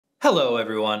Hello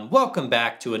everyone, welcome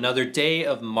back to another day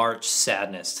of March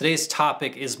sadness. Today's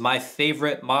topic is my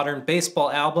favorite modern baseball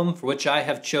album, for which I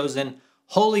have chosen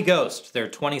Holy Ghost, their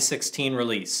 2016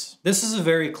 release. This is a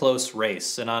very close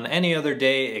race, and on any other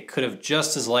day it could have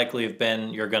just as likely have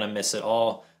been You're Gonna Miss It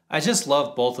All. I just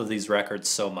love both of these records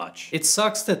so much. It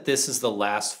sucks that this is the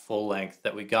last full length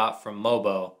that we got from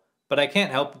Mobo, but I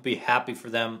can't help but be happy for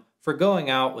them for going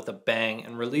out with a bang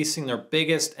and releasing their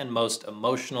biggest and most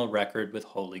emotional record with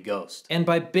Holy Ghost. And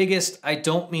by biggest, I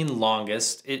don't mean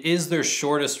longest. It is their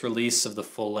shortest release of the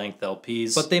full-length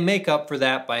LPs, but they make up for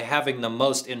that by having the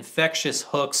most infectious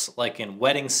hooks like in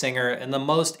Wedding Singer and the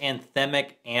most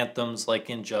anthemic anthems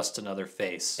like in Just Another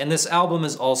Face. And this album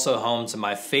is also home to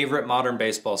my favorite modern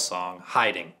baseball song,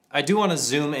 Hiding. I do want to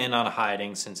zoom in on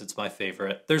Hiding since it's my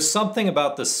favorite. There's something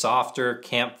about the softer,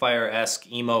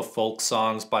 campfire-esque emo folk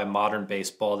songs by modern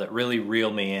baseball that really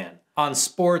reel me in. On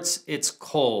Sports, it's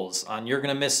Coles. On You're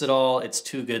Gonna Miss It All, it's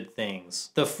Two Good Things.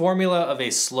 The formula of a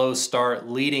slow start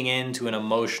leading into an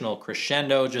emotional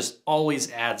crescendo just always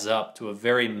adds up to a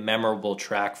very memorable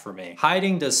track for me.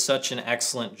 Hiding does such an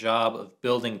excellent job of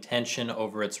building tension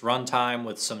over its runtime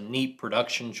with some neat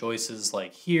production choices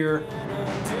like here.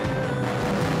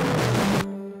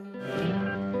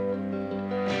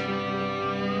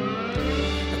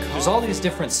 There's all these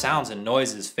different sounds and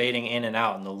noises fading in and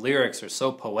out, and the lyrics are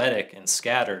so poetic and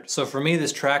scattered. So for me,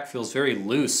 this track feels very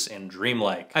loose and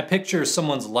dreamlike. I picture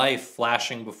someone's life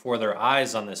flashing before their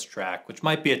eyes on this track, which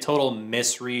might be a total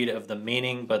misread of the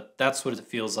meaning, but that's what it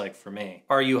feels like for me.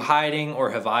 Are you hiding or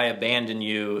have I abandoned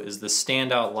you is the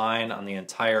standout line on the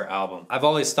entire album. I've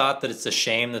always thought that it's a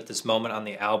shame that this moment on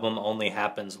the album only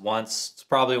happens once. It's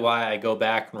probably why I go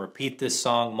back and repeat this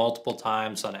song multiple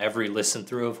times on every listen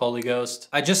through of Holy Ghost.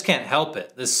 I just can't help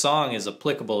it. This song is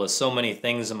applicable to so many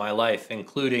things in my life,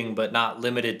 including but not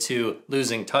limited to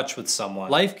losing touch with someone.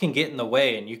 Life can get in the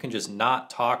way and you can just not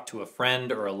talk to a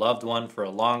friend or a loved one for a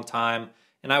long time.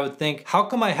 And I would think, how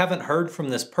come I haven't heard from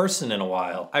this person in a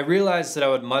while? I realized that I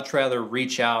would much rather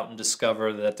reach out and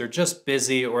discover that they're just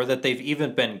busy or that they've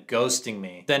even been ghosting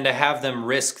me than to have them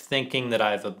risk thinking that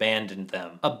I've abandoned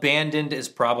them. Abandoned is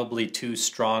probably too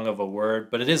strong of a word,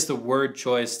 but it is the word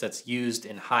choice that's used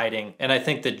in Hiding. And I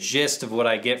think the gist of what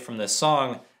I get from this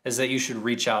song is that you should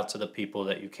reach out to the people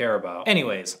that you care about.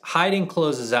 Anyways, Hiding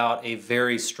closes out a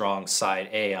very strong side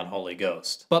A on Holy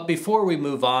Ghost. But before we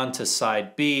move on to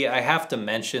side B, I have to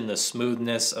mention the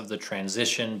smoothness of the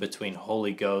transition between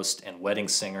Holy Ghost and Wedding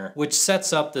Singer, which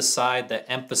sets up the side that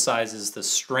emphasizes the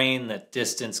strain that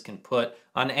distance can put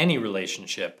on any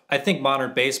relationship. I think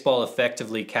modern baseball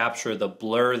effectively capture the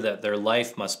blur that their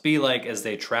life must be like as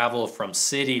they travel from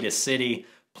city to city,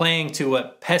 playing to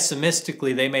what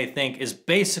pessimistically they may think is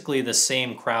basically the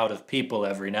same crowd of people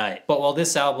every night. But while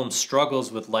this album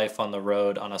struggles with life on the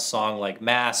road on a song like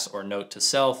Mass or Note to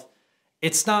Self,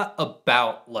 it's not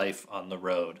about life on the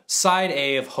road. Side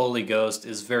A of Holy Ghost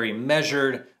is very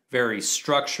measured, very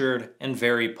structured, and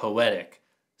very poetic.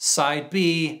 Side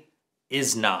B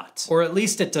is not. Or at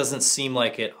least it doesn't seem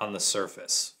like it on the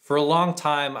surface. For a long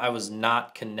time, I was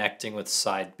not connecting with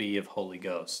side B of Holy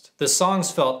Ghost. The songs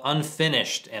felt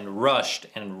unfinished and rushed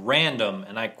and random,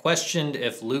 and I questioned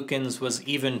if Lukens was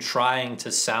even trying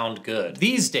to sound good.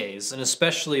 These days, and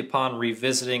especially upon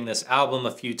revisiting this album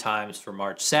a few times for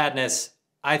March Sadness,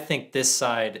 I think this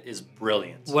side is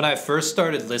brilliant. When I first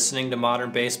started listening to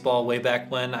modern baseball way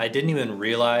back when, I didn't even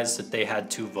realize that they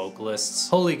had two vocalists.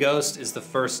 Holy Ghost is the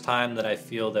first time that I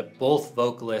feel that both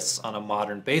vocalists on a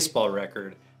modern baseball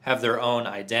record have their own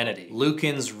identity.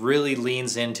 Lukens really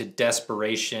leans into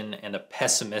desperation and a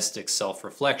pessimistic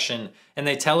self-reflection, and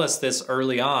they tell us this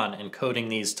early on, encoding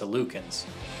these to Lukens.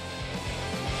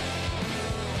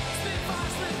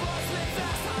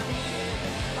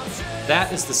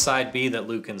 That is the side B that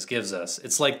Lukens gives us.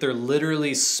 It's like they're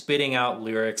literally spitting out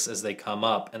lyrics as they come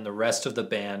up, and the rest of the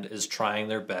band is trying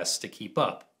their best to keep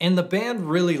up. And the band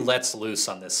really lets loose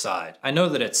on this side. I know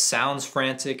that it sounds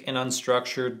frantic and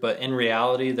unstructured, but in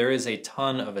reality, there is a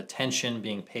ton of attention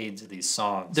being paid to these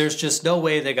songs. There's just no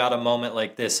way they got a moment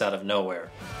like this out of nowhere.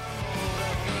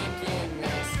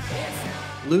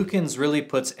 Lukens really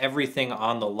puts everything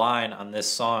on the line on this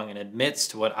song and admits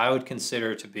to what I would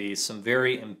consider to be some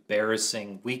very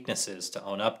embarrassing weaknesses to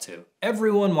own up to.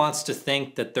 Everyone wants to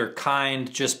think that they're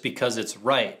kind just because it's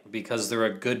right, because they're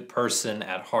a good person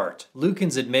at heart.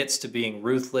 Lukens admits to being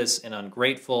ruthless and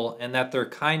ungrateful, and that their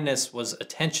kindness was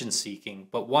attention-seeking,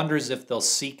 but wonders if they'll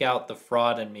seek out the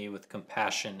fraud in me with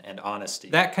compassion and honesty.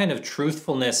 That kind of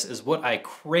truthfulness is what I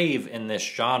crave in this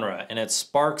genre, and it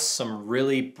sparks some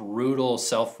really brutal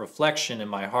self-reflection in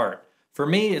my heart. For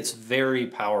me, it's very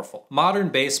powerful. Modern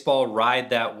baseball ride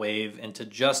that wave into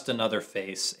Just Another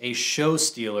Face, a show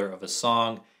stealer of a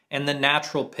song, and the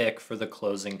natural pick for the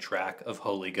closing track of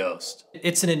Holy Ghost.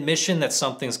 It's an admission that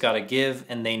something's gotta give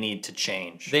and they need to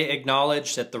change. They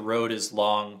acknowledge that the road is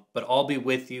long, but I'll be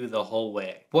with you the whole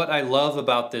way. What I love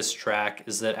about this track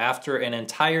is that after an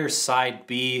entire side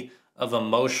B of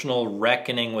emotional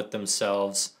reckoning with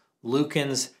themselves,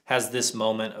 Lukens has this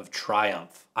moment of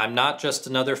triumph. I'm not just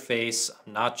another face,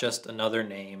 I'm not just another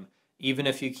name. Even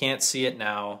if you can't see it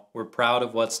now, we're proud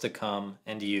of what's to come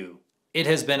and you. It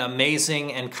has been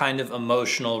amazing and kind of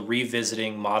emotional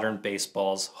revisiting modern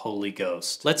baseball's Holy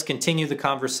Ghost. Let's continue the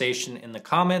conversation in the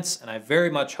comments, and I very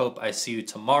much hope I see you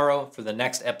tomorrow for the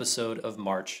next episode of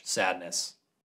March Sadness.